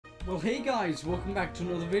Well, hey guys, welcome back to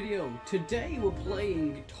another video. Today we're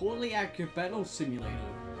playing Totally Accurate Battle Simulator.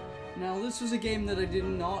 Now this was a game that I did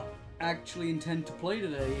not actually intend to play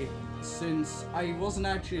today, since I wasn't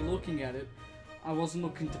actually looking at it. I wasn't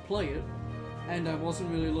looking to play it, and I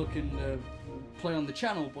wasn't really looking to play on the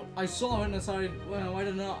channel, but I saw it and I decided, well,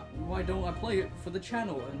 why don't I play it for the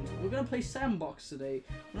channel? And we're gonna play Sandbox today.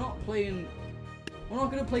 We're not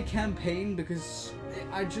gonna play campaign because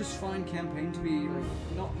I just find campaign to be like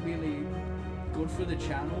not really good for the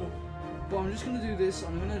channel. But I'm just gonna do this.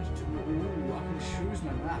 I'm gonna ooh, I can choose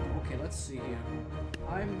my map. Okay, let's see here.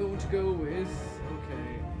 I'm going to go with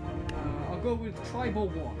I'll go with Tribal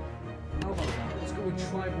 1. How about that? Let's go with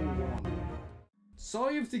Tribal 1.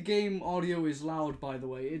 Sorry if the game audio is loud, by the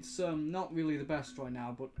way. It's not really the best right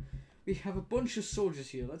now, but we have a bunch of soldiers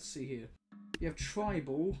here. Let's see here. You have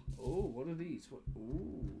Tribal. Oh, what are these? What?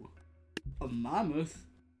 Ooh, a mammoth.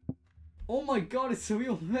 Oh my god, it's a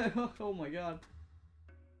real mammoth. Oh my god.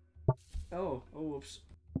 Oh, whoops.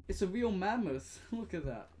 It's a real mammoth. Look at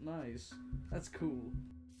that. Nice. That's cool.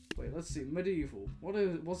 Wait, let's see. Medieval.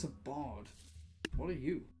 What's a bard? What are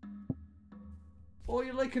you? Oh,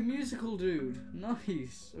 you're like a musical dude.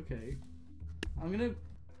 Nice. Okay. I'm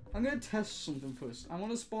gonna test something first. I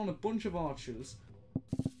want to spawn a bunch of archers.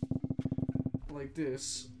 Like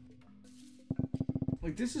this.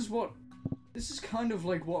 Like this is kind of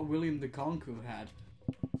like what William the Conqueror had.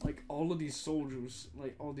 Like all of these soldiers,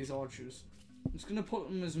 like all these archers. I'm just gonna put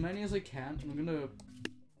them as many as I can.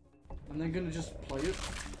 I'm then gonna just play it.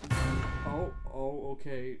 Oh,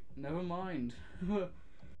 okay. Never mind.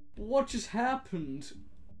 What just happened?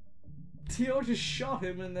 Theo just shot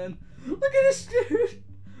him and then look at this dude!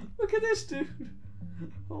 Look at this dude!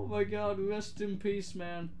 Oh my god, rest in peace,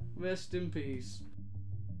 man. Rest in peace.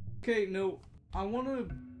 Okay, no, I want to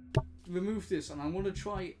remove this and I want to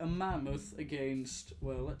try a mammoth against,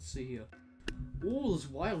 well, let's see here. Oh, there's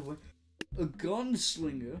wild. A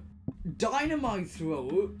gunslinger. Dynamite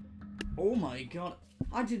thrower. Oh my god.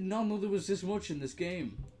 I did not know there was this much in this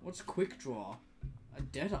game. What's quick draw? A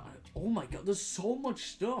dead eye. Oh my god, there's so much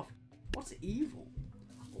stuff. What's evil?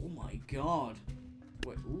 Oh my god.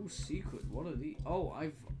 Wait, ooh, secret. What are these?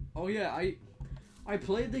 Oh yeah, I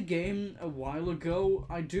played the game a while ago.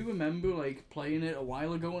 I do remember like playing it a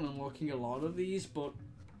while ago and unlocking a lot of these, but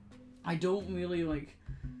I don't really like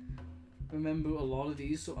remember a lot of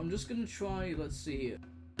these, so I'm just gonna try, let's see here.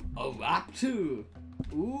 A raptor!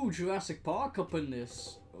 Ooh, Jurassic Park up in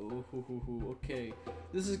this. Oh, okay.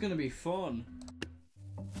 This is gonna be fun.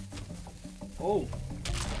 Oh,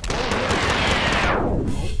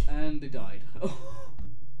 and they died.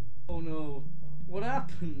 Oh no. What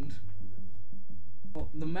happened? Oh,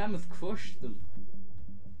 the mammoth crushed them.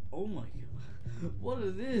 Oh my god. What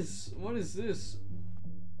is this? What is this?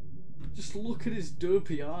 Just look at his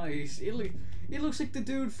derpy eyes. He looks like the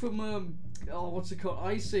dude from oh, what's it called?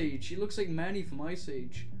 Ice Age. He looks like Manny from Ice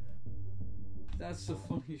Age. That's the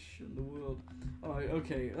funniest shit in the world. Alright,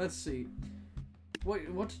 okay, let's see.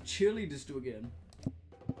 Wait, what did cheerleaders do again?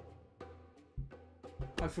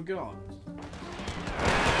 I forgot.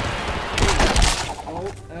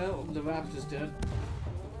 Oh, the raptor's dead.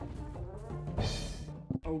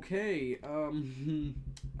 Okay,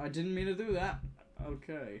 I didn't mean to do that.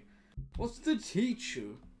 Okay. What's the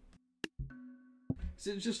teacher? Is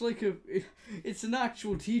it just like it's an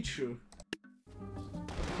actual teacher.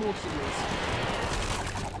 Of course it is.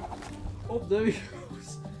 Oh, there he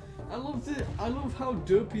goes. I love how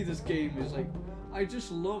derpy this game is. Like, I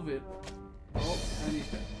just love it. Oh, and he's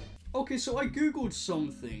dead. Okay, so I googled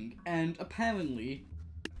something, and apparently,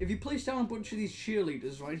 if you place down a bunch of these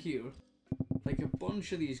cheerleaders right here, like a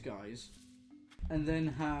bunch of these guys, and then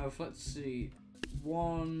have, let's see,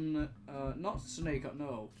 one, not snake,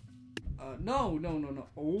 no. No.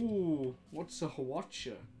 Oh, what's a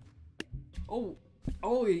Hawatcha? Oh,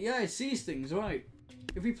 yeah, it sees things, right.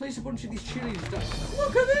 If we place a bunch of these cheerleaders down,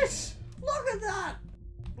 look at this! Look at that!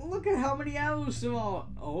 Look at how many arrows there are!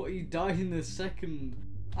 Oh, he died in the second.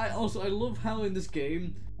 I love how in this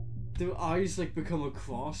game their eyes like become a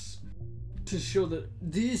cross to show that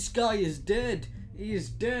this guy is dead. He is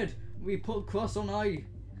dead. We put cross on eye.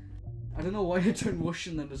 I don't know why I turned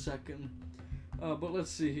Russian in a second. But let's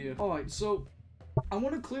see here. Alright, so I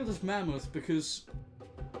want to clear this mammoth because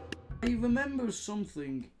I remember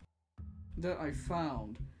something that I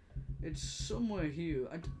found. It's somewhere here.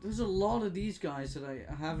 There's a lot of these guys that I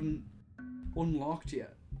haven't unlocked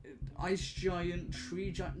yet. Ice giant,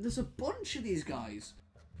 tree giant. There's a bunch of these guys.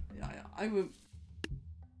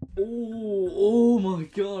 Oh my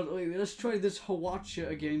god. Wait, let's try this Hawatcha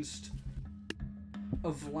against a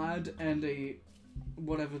Vlad and a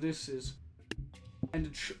whatever this is. And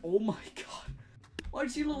oh my god. Why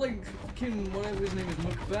does he look like fucking whatever his name is,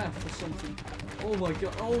 Macbeth or something? Oh my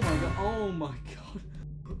god, oh my god, oh my god.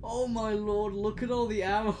 Oh my lord, look at all the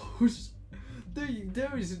arrows.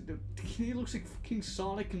 There is, he looks like fucking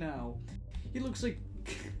Sonic now. He looks like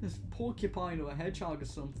a porcupine or a hedgehog or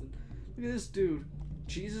something. Look at this dude.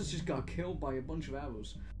 Jesus just got killed by a bunch of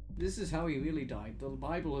arrows. This is how he really died. The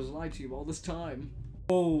Bible has lied to you all this time.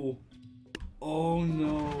 Oh. Oh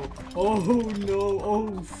no. Oh no.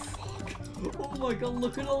 Oh fuck. Oh my god,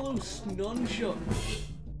 look at all those gunshots.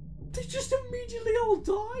 They just immediately all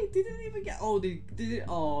died. They didn't even get. Oh, they did it.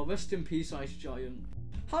 Oh, rest in peace, Ice Giant.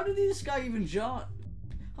 How did this guy even die?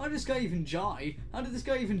 How did this guy even die? How did this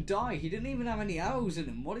guy even die? He didn't even have any arrows in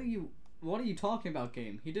him. What are you talking about,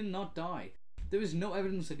 game? He did not die. There is no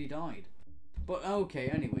evidence that he died. But okay,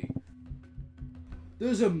 anyway.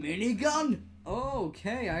 There's a minigun? Oh,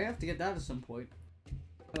 okay, I have to get that at some point.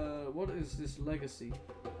 What is this legacy?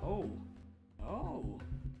 Oh. Oh.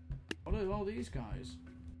 What are all these guys?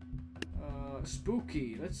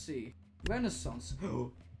 Spooky, let's see. Renaissance.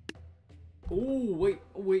 Oh, wait.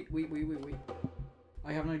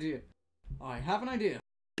 I have an idea.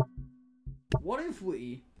 What if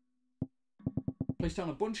we place down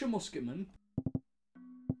a bunch of musketmen,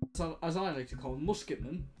 as I like to call them,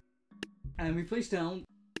 musketmen, and we place down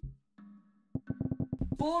a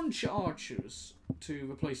bunch of archers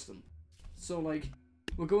to replace them. So, like,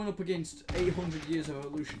 we're going up against 800 years of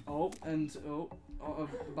evolution. About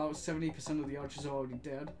 70% of the archers are already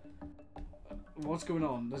dead. What's going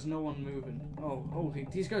on? There's no one moving. Oh,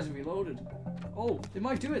 these guys are reloaded. Oh, they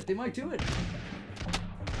might do it.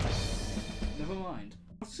 Never mind.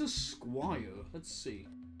 What's a squire? Let's see.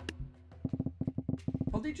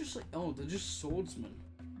 Are they just like... Oh, they're just swordsmen.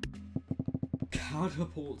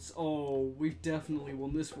 Catapults. Oh, we've definitely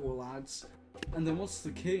won this war, lads. And then what's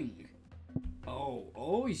the king?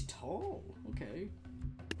 Oh, he's tall. Okay.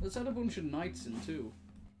 Let's add a bunch of knights in too.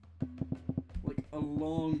 Like,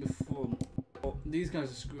 along the front. Oh, these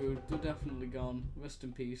guys are screwed. They're definitely gone. Rest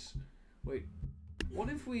in peace. Wait. What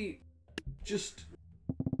if we just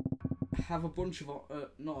have a bunch of...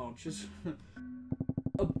 not archers.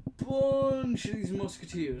 A bunch of these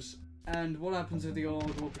musketeers. And what happens if they all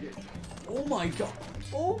go up again? Oh my god!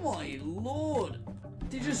 Oh my lord!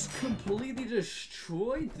 They just completely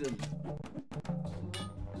destroyed them.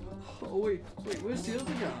 Oh wait, where's the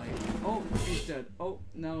other guy? Oh, he's dead. Oh,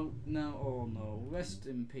 no, oh no. Rest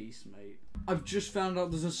in peace, mate. I've just found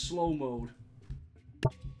out there's a slow mode.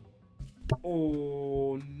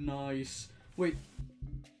 Oh, nice. Wait.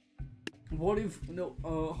 What if... No,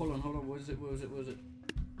 hold on. Where is it? We're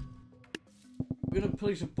gonna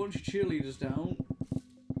place a bunch of cheerleaders down.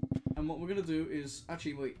 And what we're gonna do is...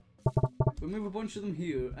 Actually, wait. We'll move a bunch of them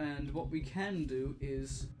here. And what we can do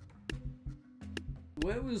is...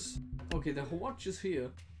 Where was... Okay, the watch is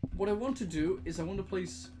here. What I want to do is I want to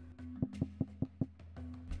place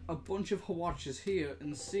a bunch of Hawatches here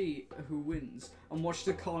and see who wins and watch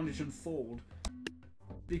the carnage unfold.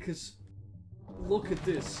 Because look at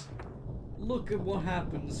this. Look at what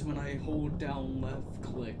happens when I hold down left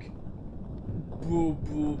click. Boo,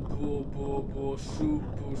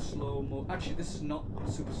 super slow mo. Actually, this is not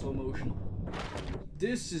super slow motion.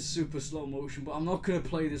 This is super slow motion, but I'm not going to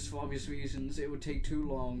play this for obvious reasons. It would take too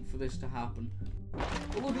long for this to happen.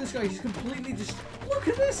 But look at this guy, he's completely just... Look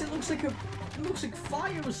at this, it looks like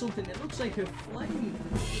fire or something. It looks like a flame.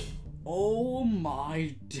 Oh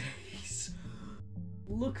my days.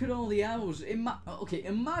 Look at all the arrows. Okay,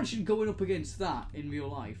 imagine going up against that in real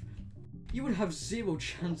life. You would have 0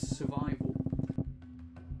 chance of survival.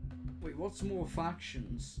 Wait, what's more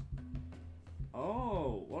factions?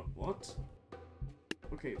 Oh, what?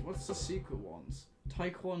 Okay, what's the secret ones?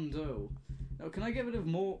 Taekwondo. Now, can I get rid of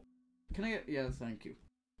more? Can I get... Yeah, thank you.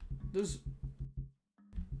 There's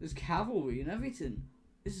cavalry and everything.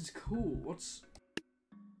 This is cool.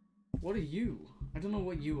 What are you? I don't know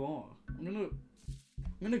what you are. I'm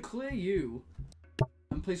gonna clear you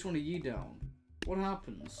and place one of you down. What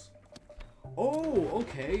happens? Oh,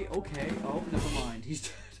 okay. Oh, never mind. He's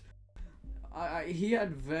dead. He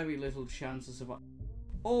had very little chance of survival.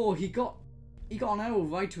 Oh, he got an arrow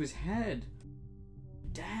right to his head.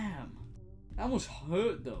 Damn. That must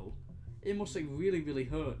hurt though. It must like really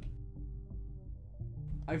hurt.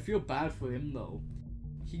 I feel bad for him though.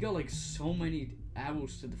 He got like so many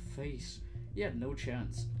arrows to the face. He had no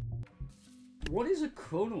chance. What is a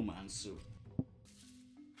chronomancer?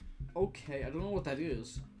 Okay, I don't know what that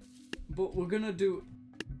is. But we're gonna do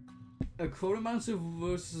a chronomancer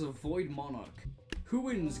versus a void monarch. Who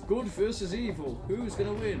wins? Good versus evil. Who's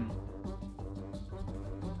gonna win?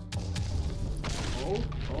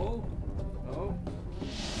 Oh.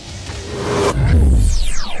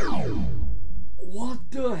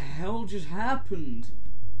 just happened?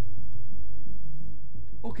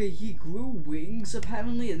 Okay, he grew wings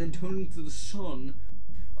apparently and then turned into the sun.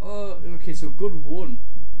 Okay, so good one,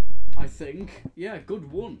 I think. Yeah,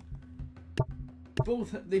 good one.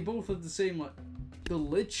 They both have the same, like, the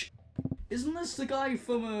Lich. Isn't this the guy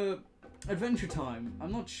from Adventure Time?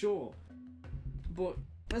 I'm not sure. But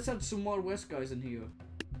let's add some Wild West guys in here.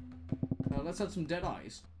 Let's add some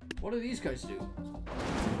Deadeyes. What do these guys do?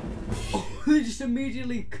 Oh, they just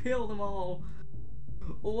immediately kill them all.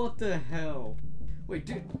 What the hell? Wait,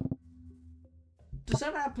 does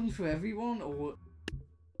that happen for everyone, or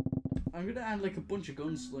I'm gonna add like a bunch of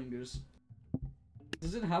gunslingers.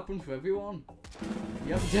 Does it happen for everyone?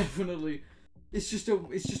 Yep, definitely. It's just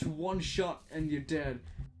one shot and you're dead.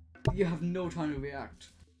 You have no time to react.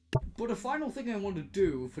 But the final thing I want to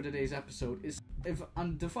do for today's episode is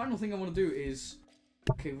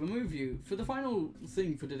okay, remove you. For the final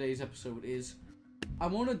thing for today's episode is I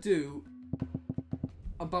want to do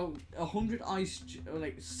about 100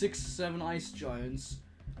 like 6-7 ice giants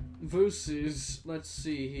versus, let's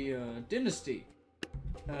see here, Dynasty.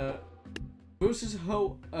 Versus a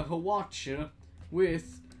Hawacha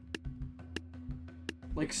with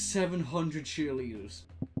like 700 cheerleaders.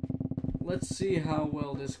 Let's see how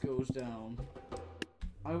well this goes down.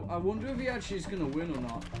 I wonder if he actually is gonna win or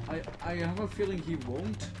not. I have a feeling he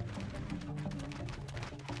won't.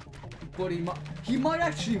 But he might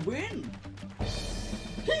actually win!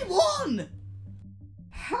 He won!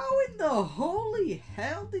 How in the holy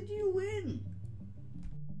hell did you win?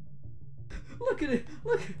 Look at it,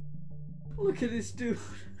 look at this dude.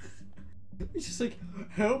 He's just like,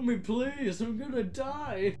 help me please, I'm gonna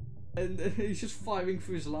die. And he's just fighting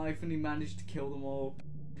for his life and he managed to kill them all.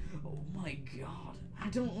 Oh my god, I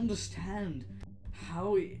don't understand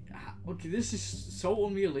how okay, this is so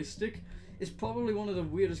unrealistic. It's probably one of the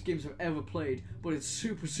weirdest games I've ever played, but it's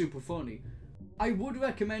super funny. I would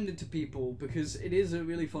recommend it to people because it is a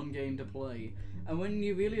really fun game to play. And when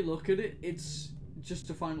you really look at it, it's just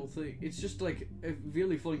a final thing. It's just like a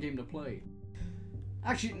really fun game to play.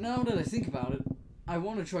 Actually, now that I think about it, I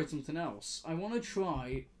want to try something else. I want to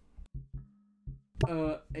try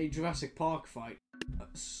a Jurassic Park fight.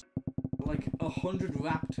 Like 100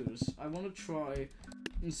 raptors. I want to try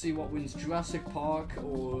and see what wins, Jurassic Park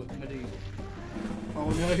or Medieval. Oh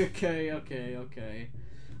no, okay.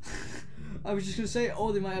 I was just gonna say,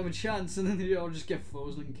 oh, they might have a chance, and then they all just get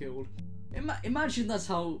frozen and killed. Imagine that's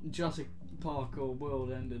how Jurassic Park or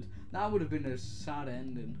World ended. That would have been a sad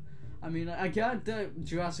ending. I mean, I get that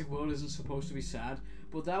Jurassic World isn't supposed to be sad,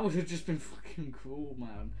 but that would have just been fucking cool,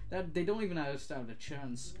 man. They don't even stand a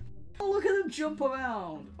chance. Oh, look at them jump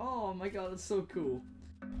around! Oh my god, that's so cool.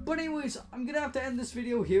 But anyways, I'm gonna have to end this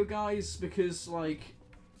video here, guys, because, like,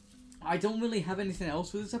 I don't really have anything else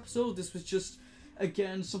for this episode. This was just,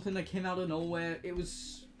 again, something that came out of nowhere. It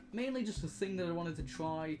was mainly just a thing that I wanted to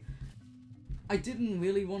try. I didn't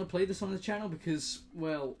really want to play this on the channel because,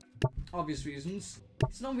 well, obvious reasons.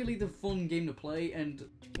 It's not really the fun game to play, and,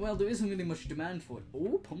 well, there isn't really much demand for it.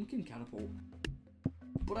 Oh, pumpkin catapult.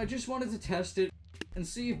 But I just wanted to test it and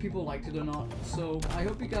see if people liked it or not. So, I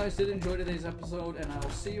hope you guys did enjoy today's episode, and I'll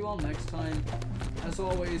see you all next time. As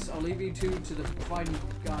always, I'll leave you two to the fighting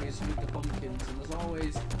guys with the pumpkins, and as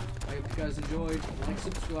always, I hope you guys enjoyed. Like,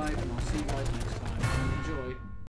 subscribe, and I'll see you guys next time. Enjoy.